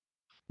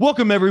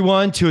Welcome,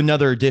 everyone, to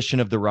another edition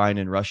of the Ryan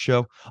and Rush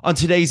Show. On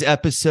today's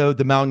episode,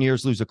 the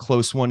Mountaineers lose a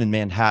close one in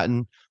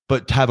Manhattan,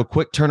 but have a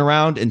quick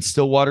turnaround in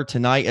Stillwater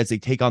tonight as they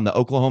take on the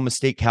Oklahoma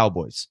State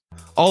Cowboys.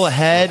 All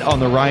ahead on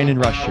the Ryan and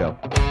Rush Show.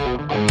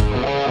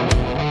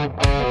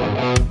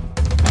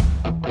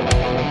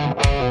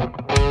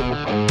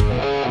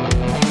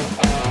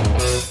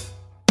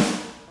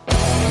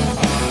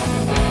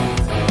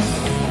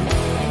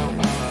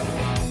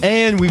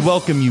 And we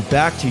welcome you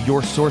back to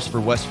your source for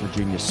West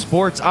Virginia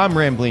sports. I'm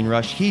Rambling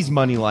Rush. He's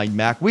Moneyline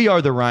Mac. We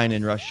are the Ryan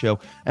and Rush Show,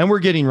 and we're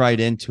getting right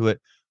into it.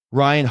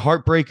 Ryan,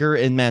 heartbreaker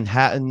in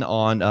Manhattan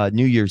on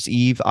New Year's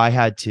Eve. I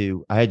had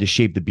to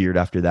shave the beard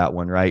after that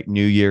one, right?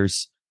 New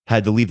Year's,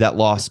 had to leave that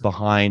loss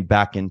behind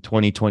back in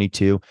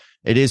 2022.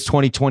 It is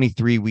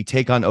 2023. We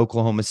take on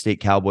Oklahoma State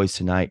Cowboys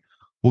tonight.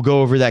 We'll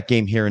go over that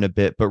game here in a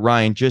bit. But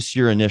Ryan, just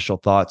your initial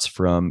thoughts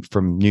from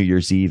New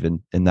Year's Eve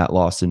and that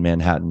loss in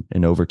Manhattan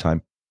in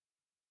overtime.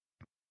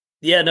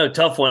 Yeah, no,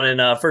 tough one.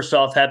 And first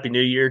off, Happy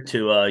New Year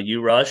to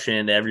you, Rush,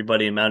 and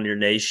everybody in Mountaineer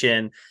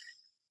Nation.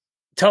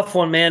 Tough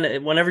one,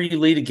 man. Whenever you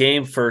lead a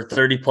game for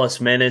 30-plus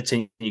minutes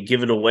and you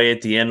give it away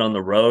at the end on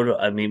the road,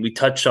 I mean, we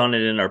touched on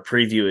it in our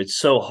preview. It's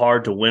so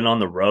hard to win on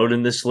the road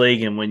in this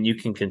league, and when you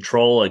can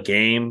control a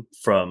game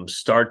from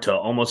start to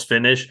almost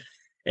finish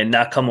and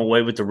not come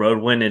away with the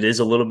road win, it is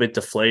a little bit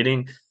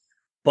deflating.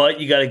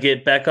 But you got to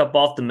get back up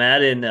off the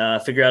mat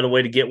and figure out a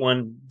way to get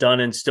one done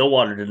in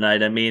Stillwater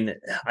tonight. I mean,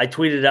 I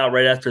tweeted out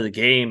right after the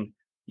game,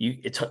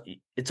 it's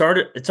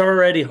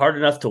already hard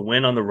enough to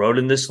win on the road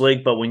in this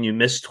league, but when you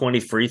miss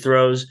 20 free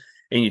throws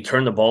and you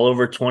turn the ball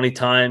over 20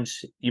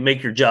 times, you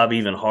make your job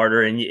even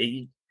harder, and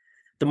the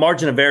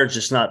margin of error is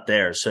just not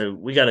there. So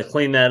we got to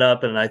clean that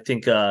up, and I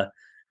think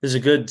there's a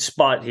good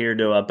spot here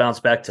to bounce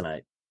back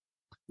tonight.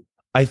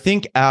 I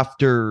think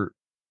after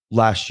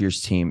last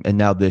year's team and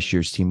now this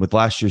year's team, with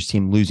last year's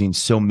team losing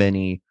so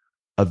many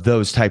of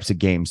those types of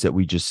games that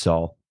we just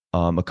saw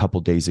a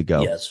couple days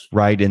ago, yes,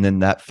 right? And then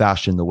that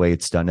fashion, the way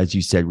it's done, as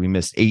you said, we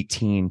missed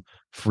 18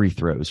 free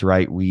throws,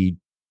 right? We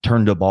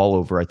turned the ball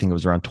over, I think it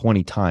was around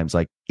 20 times,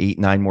 like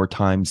 8-9 more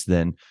times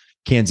than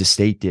Kansas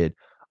State did.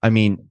 I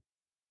mean,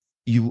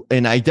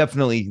 I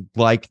definitely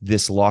like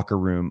this locker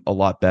room a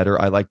lot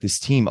better. I like this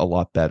team a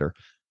lot better,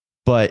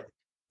 but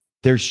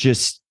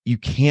you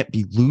can't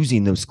be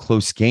losing those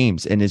close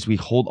games. And as we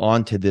hold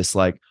on to this,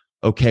 like,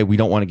 okay, we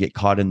don't want to get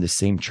caught in the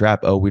same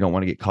trap. Oh, we don't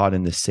want to get caught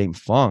in the same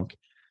funk.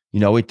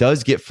 It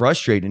does get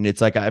frustrating. It's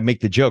like, I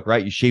make the joke,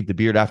 right? You shave the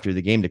beard after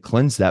the game to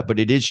cleanse that, but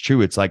it is true.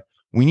 It's like,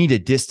 we need to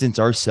distance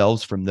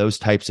ourselves from those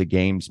types of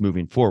games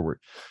moving forward.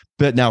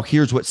 But now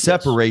here's what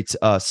separates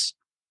us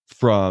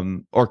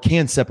from, or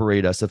can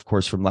separate us, of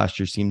course, from last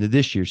year's team to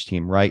this year's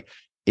team, right?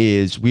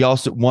 Is we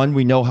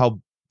know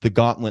how the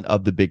gauntlet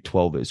of the Big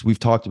 12 is. We've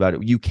talked about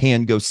it. You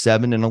can go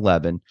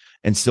 7-11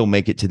 and still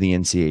make it to the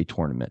NCAA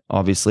tournament.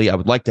 Obviously, I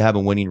would like to have a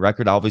winning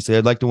record. Obviously,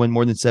 I'd like to win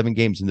more than 7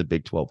 games in the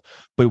Big 12,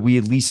 but we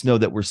at least know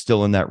that we're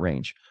still in that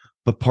range.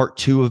 But part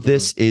 2 of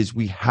this is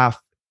we have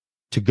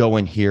to go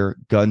in here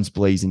guns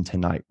blazing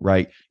tonight,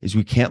 right? Is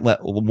we can't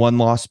let one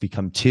loss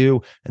become 2.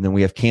 And then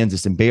we have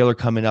Kansas and Baylor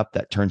coming up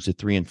that turns to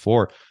 3 and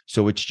 4.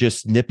 So it's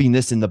just nipping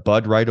this in the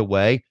bud right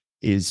away.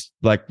 Is,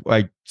 like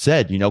I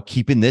said,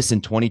 keeping this in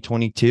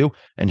 2022.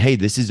 And hey,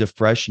 this is a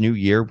fresh new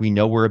year. We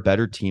know we're a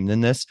better team than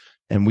this.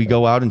 And we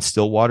go out in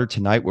Stillwater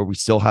tonight where we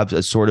still have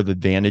a sort of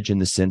advantage in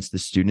the sense the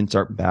students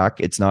aren't back.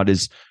 It's not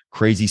as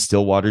crazy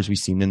Stillwater as we've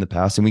seen in the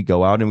past. And we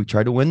go out and we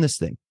try to win this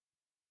thing.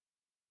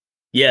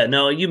 Yeah,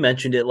 no, you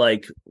mentioned it.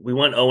 Like, we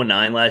went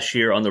 0-9 last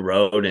year on the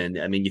road. And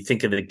I mean, you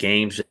think of the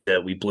games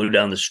that we blew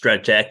down the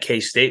stretch at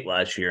K-State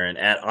last year and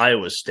at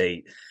Iowa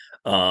State.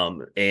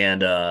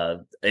 And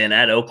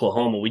at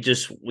Oklahoma,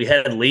 we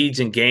had leads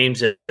in games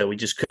that we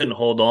just couldn't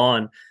hold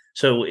on.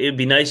 So it'd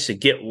be nice to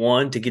get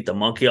the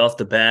monkey off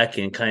the back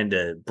and kind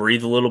of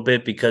breathe a little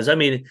bit, because I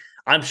mean,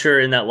 I'm sure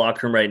in that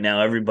locker room right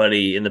now,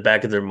 everybody in the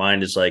back of their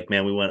mind is like,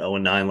 man, we went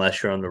 0-9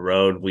 last year on the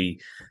road.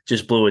 We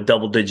just blew a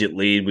double-digit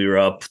lead. We were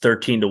up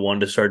 13-1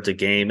 to start the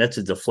game. That's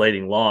a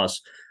deflating loss.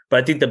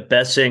 But I think the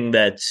best thing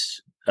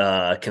that's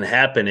can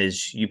happen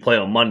is you play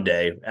on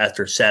Monday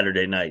after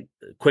Saturday night.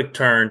 Quick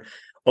turn.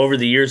 Over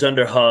the years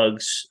under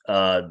Hugs,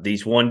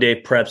 these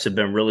one-day preps have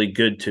been really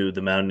good to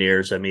the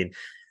Mountaineers. I mean,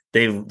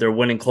 they're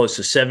winning close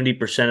to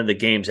 70% of the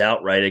games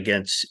outright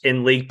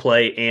in league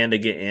play and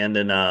in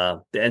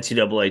the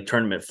NCAA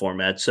tournament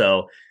format.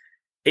 So,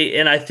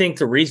 and I think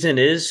the reason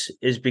is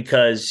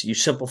because you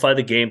simplify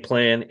the game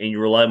plan and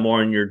you rely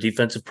more on your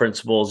defensive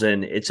principles,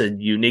 and it's a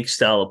unique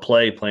style of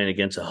play playing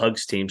against a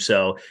Hugs team.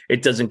 So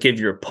it doesn't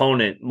give your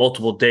opponent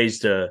multiple days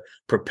to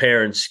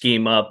prepare and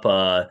scheme up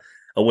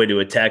a way to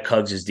attack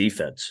Hugs'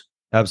 defense.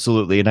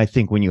 Absolutely. And I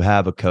think when you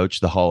have a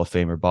coach, the Hall of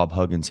Famer Bob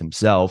Huggins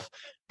himself,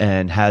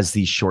 and has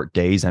these short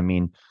days, I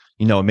mean,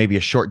 maybe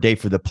a short day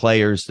for the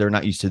players. They're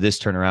not used to this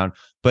turnaround,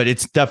 but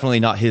it's definitely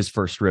not his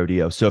first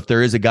rodeo. So if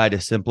there is a guy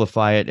to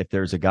simplify it, if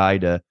there's a guy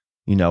to,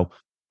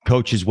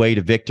 coach his way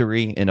to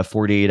victory in a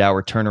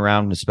 48-hour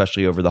turnaround,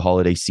 especially over the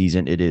holiday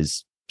season, it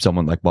is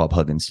someone like Bob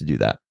Huggins to do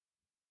that.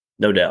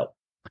 No doubt.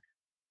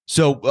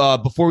 So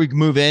before we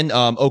move in,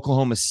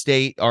 Oklahoma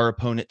State, our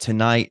opponent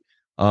tonight,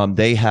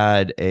 they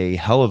had a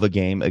hell of a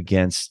game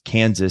against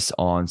Kansas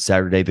on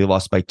Saturday. They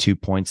lost by 2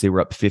 points. They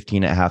were up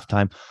 15 at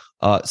halftime.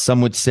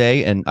 Some would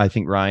say, and I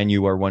think, Ryan,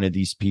 you are one of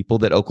these people,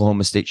 that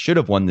Oklahoma State should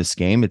have won this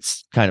game.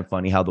 It's kind of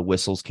funny how the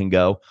whistles can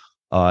go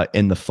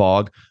in the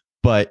fog.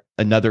 But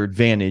another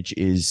advantage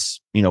is,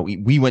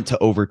 we went to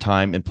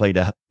overtime and played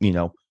a,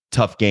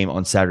 tough game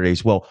on Saturday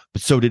as well.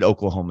 But so did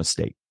Oklahoma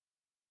State.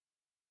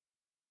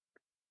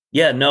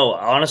 Yeah, no,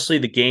 honestly,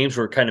 the games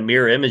were kind of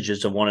mirror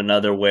images of one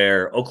another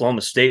where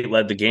Oklahoma State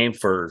led the game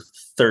for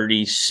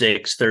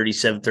 36,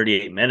 37,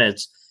 38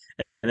 minutes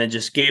and then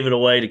just gave it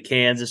away to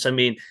Kansas. I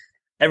mean,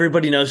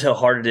 everybody knows how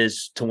hard it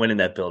is to win in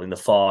that building, the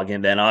fog.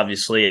 And then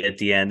obviously at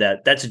the end,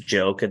 that's a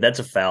joke. That's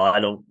a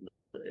foul.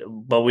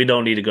 But we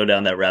don't need to go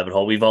down that rabbit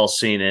hole. We've all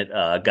seen it.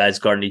 Guys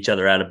guarding each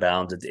other out of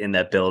bounds in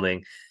that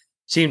building.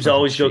 Seems to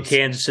always go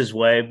Kansas's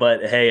way.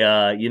 But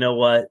hey, you know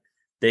what?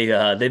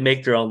 They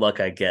make their own luck,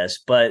 I guess.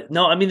 But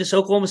no, I mean, this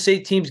Oklahoma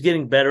State team's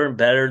getting better and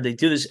better. They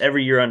do this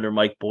every year under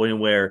Mike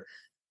Boynton, where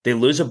they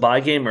lose a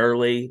bye game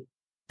early,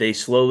 they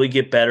slowly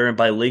get better, and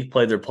by league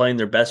play, they're playing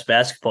their best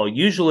basketball.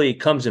 Usually, it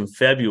comes in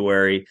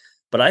February,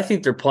 but I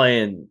think they're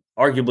playing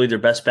arguably their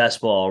best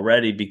basketball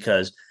already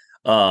because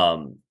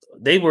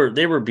they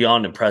were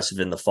beyond impressive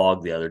in the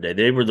fog the other day.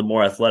 They were the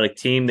more athletic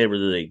team. They were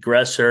the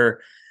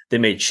aggressor. They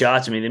made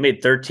shots. I mean, they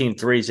made 13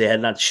 threes. They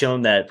had not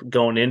shown that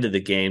going into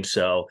the game,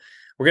 so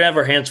we're going to have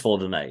our hands full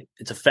tonight.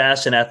 It's a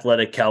fast and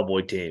athletic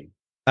Cowboy team.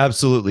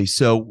 Absolutely.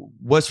 So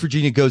West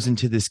Virginia goes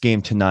into this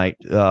game tonight,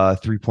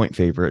 3-point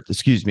favorite.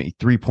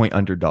 3-point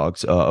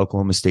underdogs.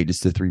 Oklahoma State is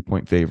the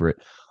 3-point favorite.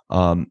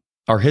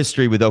 Our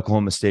history with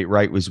Oklahoma State,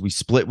 right, was we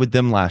split with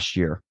them last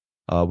year.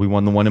 We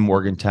won the one in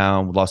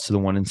Morgantown. We lost to the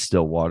one in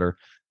Stillwater.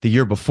 The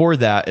year before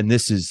that, and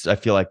this is, I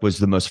feel like, was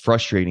the most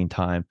frustrating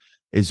time,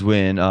 is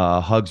when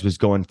Huggs was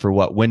going for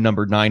win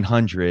number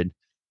 900.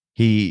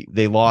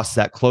 They lost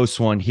that close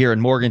one here in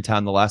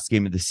Morgantown, the last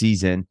game of the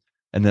season,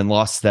 and then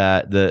lost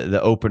the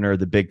opener,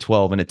 the Big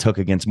 12, and it took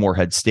against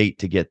Morehead State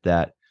to get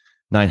that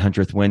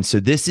 900th win. So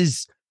this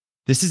is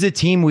a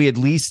team we, at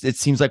least it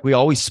seems like, we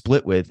always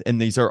split with,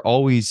 and these are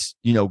always,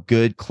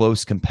 good,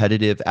 close,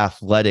 competitive,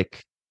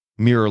 athletic,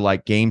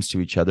 mirror-like games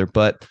to each other.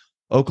 But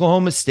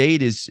Oklahoma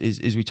State is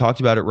we talked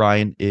about it,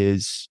 Ryan,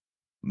 is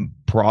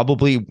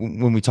probably,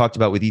 when we talked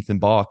about with Ethan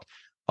Bach,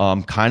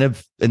 kind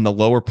of in the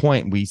lower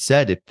point. We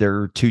said if there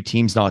are two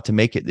teams not to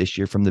make it this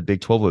year from the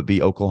Big 12, it would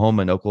be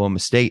Oklahoma and Oklahoma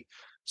State.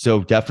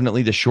 So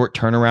definitely the short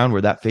turnaround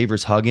where that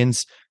favors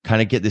Huggins,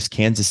 kind of get this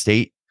Kansas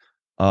State,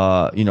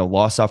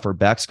 loss off our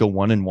backs, go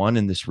 1-1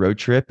 in this road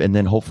trip, and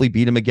then hopefully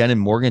beat them again in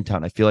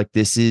Morgantown. I feel like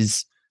this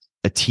is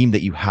a team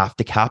that you have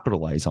to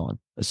capitalize on,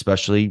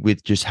 especially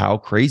with just how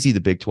crazy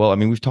the Big 12. I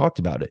mean, we've talked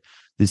about it.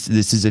 This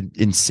is an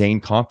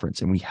insane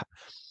conference, and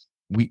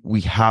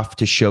we have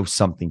to show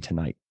something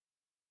tonight.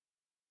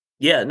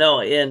 Yeah, no,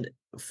 and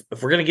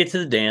if we're going to get to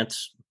the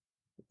dance,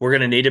 we're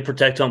going to need to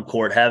protect home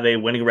court, have a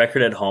winning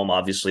record at home.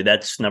 Obviously,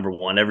 that's number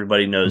one.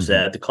 Everybody knows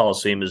that. The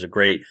Coliseum is a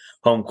great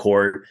home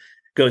court.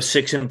 Go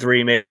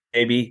 6-3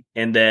 maybe,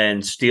 and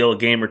then steal a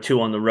game or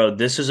two on the road.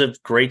 This is a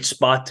great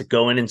spot to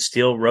go in and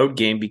steal a road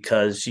game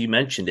because you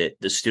mentioned it.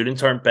 The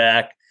students aren't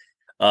back.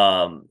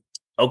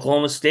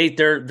 Oklahoma State,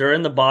 they're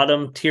in the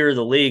bottom tier of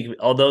the league,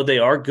 although they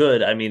are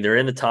good. I mean, they're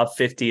in the top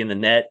 50 in the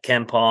net.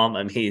 Ken Palm,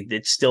 I mean,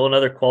 it's still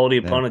another quality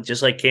opponent,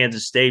 just like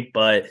Kansas State,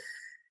 but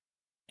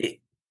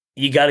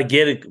you got to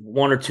get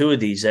one or two of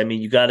these. I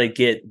mean, you got to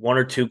get one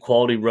or two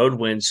quality road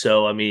wins.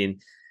 So, I mean,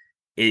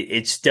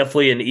 it's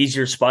definitely an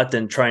easier spot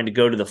than trying to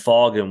go to the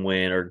Fog and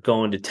win, or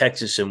going to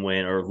Texas and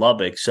win, or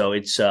Lubbock. So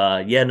it's,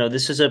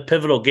 this is a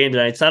pivotal game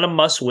tonight. It's not a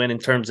must win in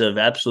terms of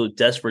absolute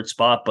desperate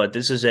spot, but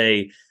it's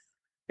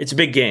a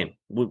big game.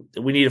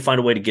 We need to find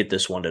a way to get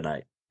this one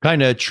tonight.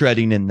 Kind of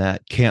treading in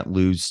that can't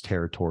lose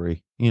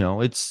territory.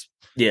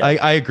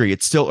 I agree.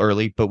 It's still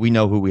early, but we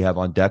know who we have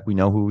on deck. We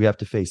know who we have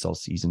to face all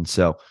season.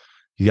 So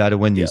you got to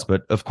win these.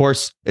 But of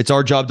course, it's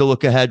our job to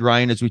look ahead,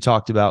 Ryan, as we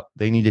talked about.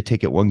 They need to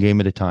take it one game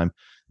at a time.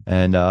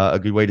 And a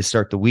good way to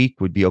start the week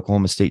would be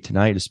Oklahoma State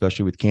tonight,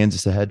 especially with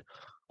Kansas ahead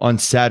on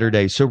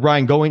Saturday. So,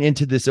 Ryan, going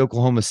into this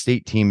Oklahoma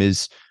State team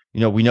is,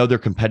 we know they're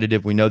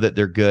competitive. We know that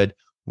they're good.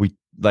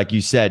 Like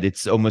you said,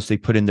 it's almost they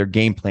put in their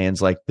game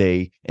plans like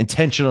they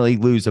intentionally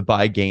lose a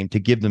bye game to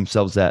give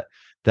themselves that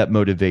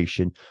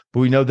motivation.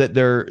 But we know that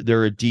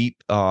they're a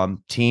deep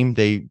team.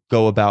 They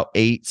go about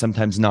 8,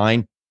 sometimes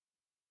 9.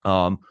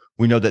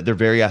 We know that they're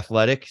very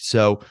athletic.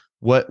 So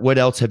what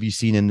else have you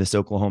seen in this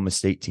Oklahoma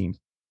State team?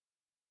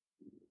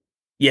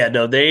 Yeah,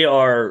 no, they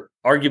are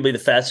arguably the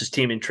fastest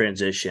team in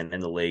transition in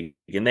the league,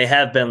 and they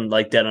have been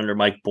like that under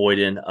Mike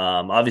Boyden.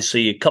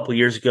 Obviously, a couple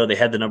years ago, they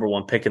had the number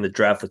 1 pick in the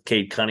draft with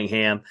Cade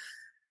Cunningham,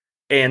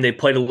 and they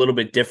played a little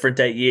bit different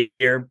that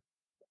year.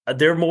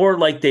 They're more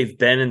like they've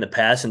been in the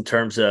past in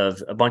terms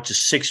of a bunch of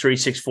 6'3",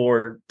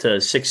 6'4" to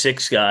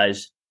 6'6"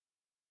 guys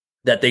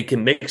that they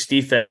can mix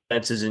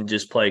defenses and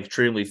just play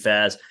extremely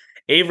fast.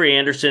 Avery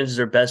Anderson is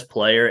their best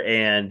player,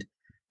 and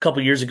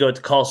couple years ago at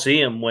the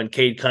Coliseum when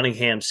Cade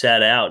Cunningham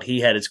sat out. He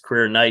had his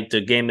career night, the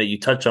game that you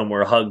touched on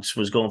where Hugs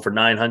was going for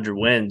 900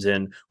 wins,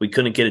 and we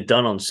couldn't get it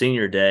done on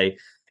senior day.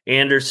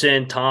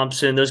 Anderson,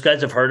 Thompson, those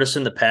guys have hurt us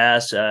in the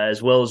past,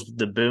 as well as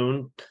the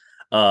Boone,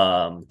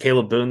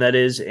 Caleb Boone, that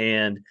is.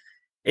 And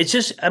it's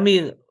just, I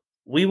mean,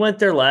 we went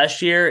there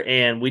last year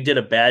and we did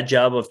a bad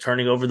job of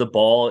turning over the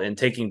ball and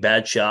taking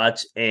bad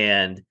shots.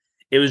 And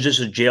it was just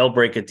a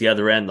jailbreak at the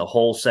other end the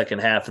whole second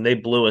half. And they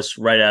blew us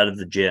right out of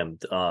the gym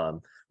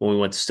when we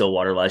went to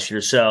Stillwater last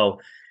year. So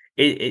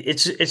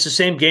it's the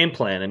same game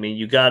plan. I mean,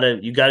 you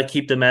gotta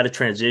keep them out of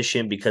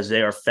transition because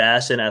they are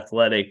fast and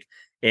athletic.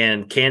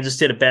 And Kansas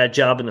did a bad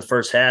job in the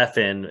first half,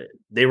 and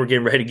they were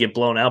getting ready to get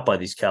blown out by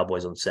these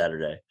Cowboys on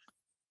Saturday.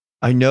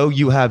 I know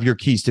you have your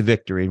keys to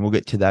victory, and we'll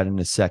get to that in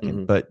a second,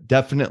 Mm-hmm. but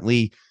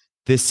definitely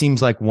this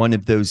seems like one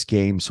of those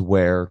games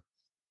where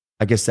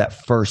I guess that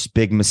first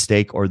big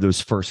mistake or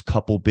those first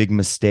couple big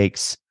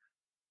mistakes,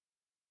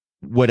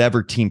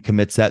 whatever team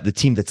commits that, the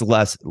team that's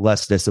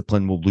less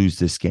disciplined will lose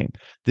this game.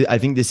 I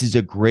think this is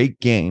a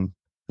great game,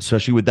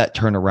 especially with that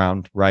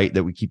turnaround, right,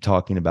 that we keep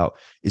talking about,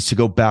 is to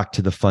go back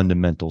to the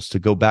fundamentals, to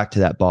go back to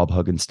that Bob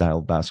Huggins style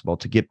of basketball,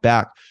 to get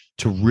back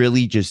to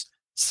really just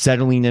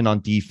settling in on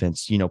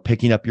defense,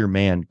 picking up your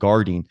man,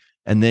 guarding,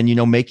 and then,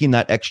 making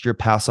that extra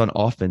pass on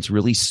offense,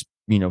 really,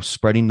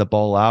 spreading the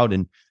ball out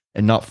and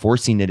not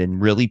forcing it and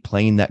really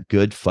playing that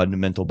good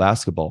fundamental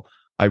basketball.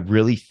 I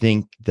really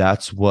think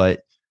that's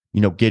what,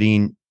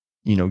 getting,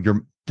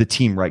 the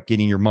team right,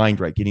 getting your mind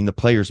right, getting the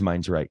players'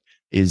 minds right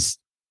is,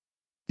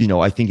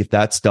 I think if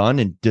that's done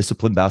and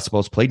disciplined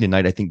basketball is played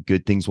tonight, I think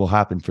good things will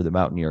happen for the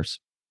Mountaineers.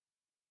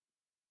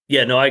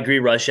 Yeah, no, I agree,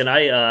 Rush. And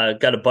I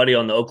got a buddy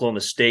on the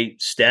Oklahoma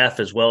State staff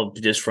as well,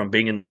 just from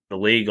being in the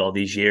league all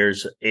these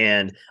years.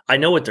 And I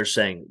know what they're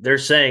saying. They're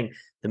saying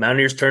the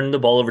Mountaineers turned the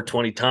ball over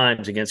 20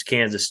 times against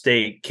Kansas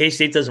State.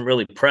 K-State doesn't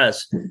really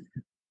press.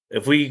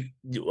 If we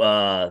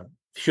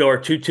show our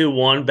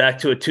 2-2-1 back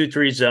to a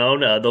 2-3 zone,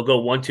 they'll go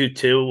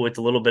 1-2-2 with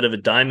a little bit of a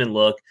diamond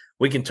look.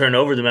 We can turn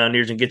over the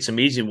Mountaineers and get some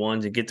easy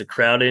ones and get the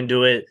crowd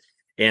into it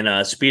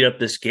and speed up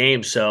this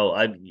game. So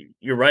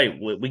you're right.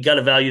 We got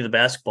to value the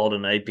basketball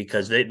tonight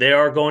because they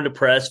are going to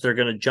press. They're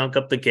going to junk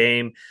up the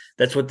game.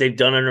 That's what they've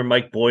done under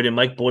Mike Boyd, and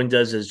Mike Boyd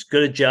does as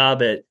good a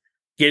job at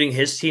getting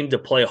his team to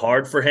play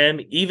hard for him.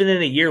 Even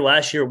in a year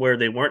last year where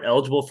they weren't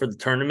eligible for the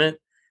tournament,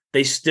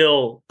 they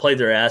still played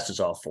their asses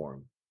off for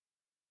him.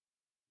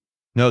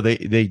 No, they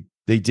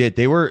did.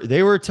 They were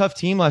a tough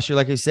team last year.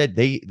 Like I said,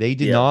 they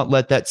did not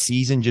let that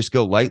season just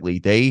go lightly.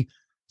 They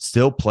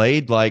still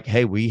played like,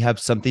 hey, we have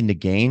something to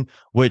gain,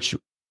 which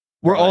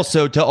we're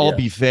also, to all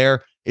be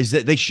fair, is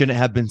that they shouldn't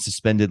have been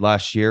suspended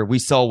last year. We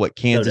saw what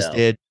Kansas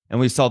did, and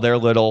we saw their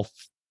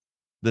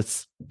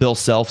this Bill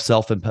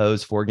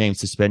self-imposed 4-game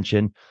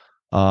suspension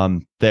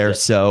there. Yep.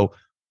 So,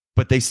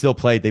 but they still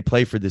played. They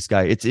play for this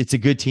guy. It's a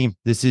good team.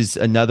 This is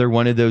another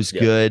one of those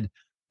good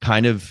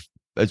kind of,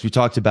 as we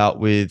talked about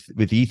with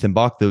Ethan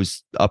Bach,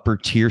 those upper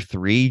tier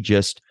 3,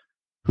 just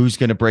who's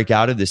going to break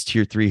out of this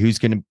tier 3, who's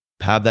going to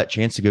have that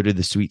chance to go to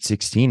the Sweet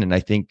 16. And I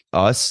think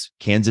us,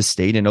 Kansas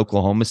State and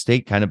Oklahoma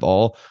State, kind of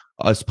all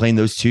us playing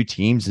those two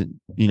teams,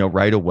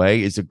 right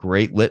away is a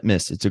great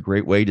litmus. It's a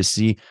great way to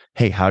see,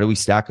 hey, how do we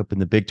stack up in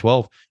the Big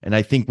 12? And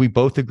I think we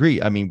both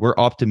agree. I mean, we're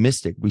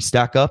optimistic. We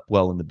stack up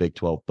well in the Big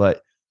 12,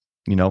 but,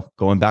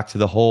 going back to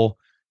the whole,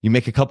 you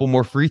make a couple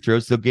more free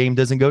throws, the game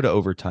doesn't go to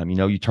overtime.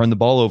 You turn the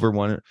ball over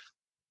a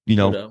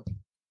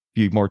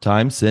few more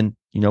times and,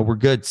 we're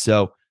good.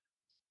 So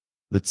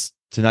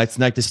tonight's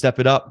night to step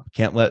it up.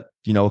 Can't let,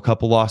 a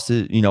couple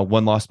losses,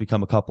 one loss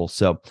become a couple.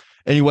 So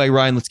anyway,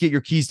 Ryan, let's get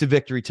your keys to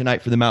victory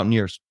tonight for the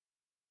Mountaineers.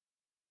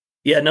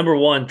 Yeah, number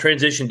one,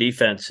 transition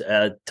defense.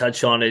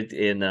 Touch on it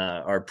in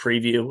our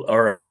preview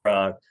or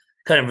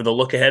kind of the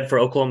look ahead for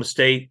Oklahoma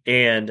State.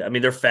 And I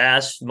mean, they're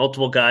fast,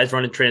 multiple guys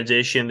running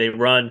transition. They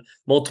run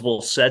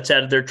multiple sets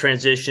out of their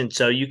transition.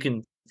 So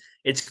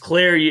it's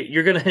clear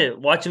you're going to,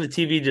 watching the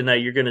TV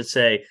tonight, you're going to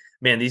say,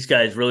 man, these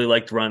guys really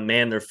like to run.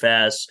 Man, they're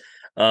fast.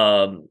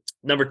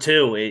 Number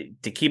two,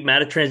 to keep them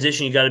out of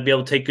transition, you got to be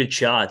able to take good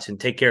shots and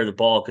take care of the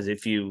ball. Because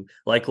if you,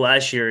 like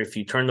last year, if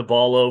you turn the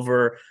ball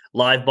over,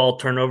 live ball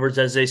turnovers,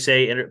 as they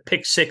say, and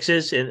pick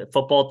sixes in a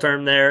football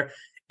term there,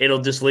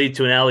 it'll just lead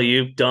to an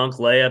alley-oop, dunk,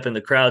 layup, and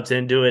the crowd's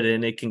into it,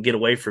 and it can get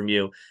away from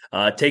you.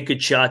 Take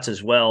good shots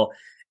as well.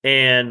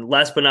 And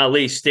last but not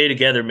least, stay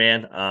together,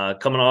 man.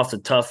 Coming off the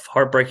tough,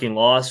 heartbreaking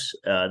loss,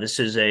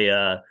 this is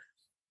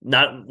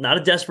not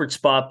a desperate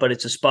spot, but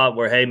it's a spot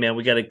where, hey, man,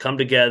 we got to come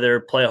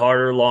together, play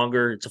harder,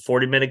 longer. It's a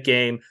 40-minute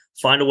game.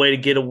 Find a way to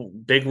get a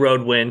big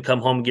road win. Come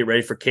home and get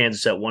ready for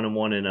Kansas at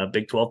 1-1 in a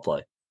Big 12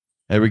 play.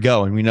 There we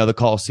go, and we know the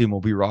Coliseum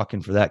will be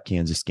rocking for that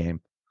Kansas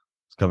game.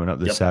 It's coming up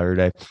this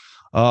Saturday.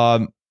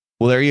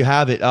 Well, there you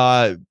have it.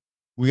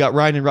 We got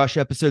Ryan and Rush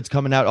episodes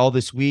coming out all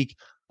this week.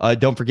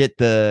 Don't forget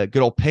the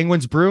good old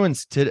Penguins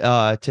Bruins today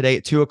at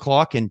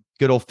 2:00 in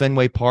good old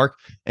Fenway Park.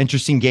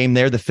 Interesting game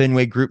there. The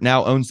Fenway Group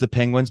now owns the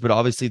Penguins, but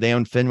obviously they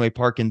own Fenway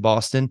Park in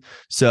Boston.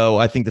 So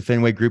I think the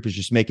Fenway Group is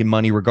just making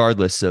money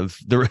regardless of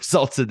the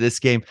results of this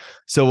game.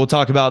 So we'll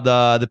talk about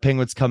the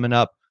Penguins coming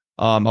up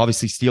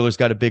Obviously, Steelers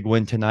got a big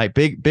win tonight.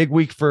 Big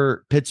week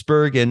for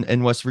Pittsburgh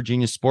and West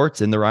Virginia sports,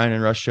 and the Ryan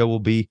and Rush show will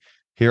be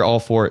here all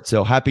for it.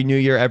 So happy New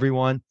Year,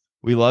 everyone.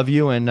 We love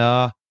you, and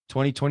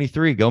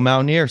 2023, go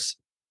Mountaineers.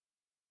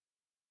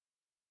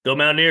 Go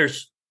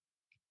Mountaineers.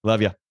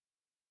 Love you.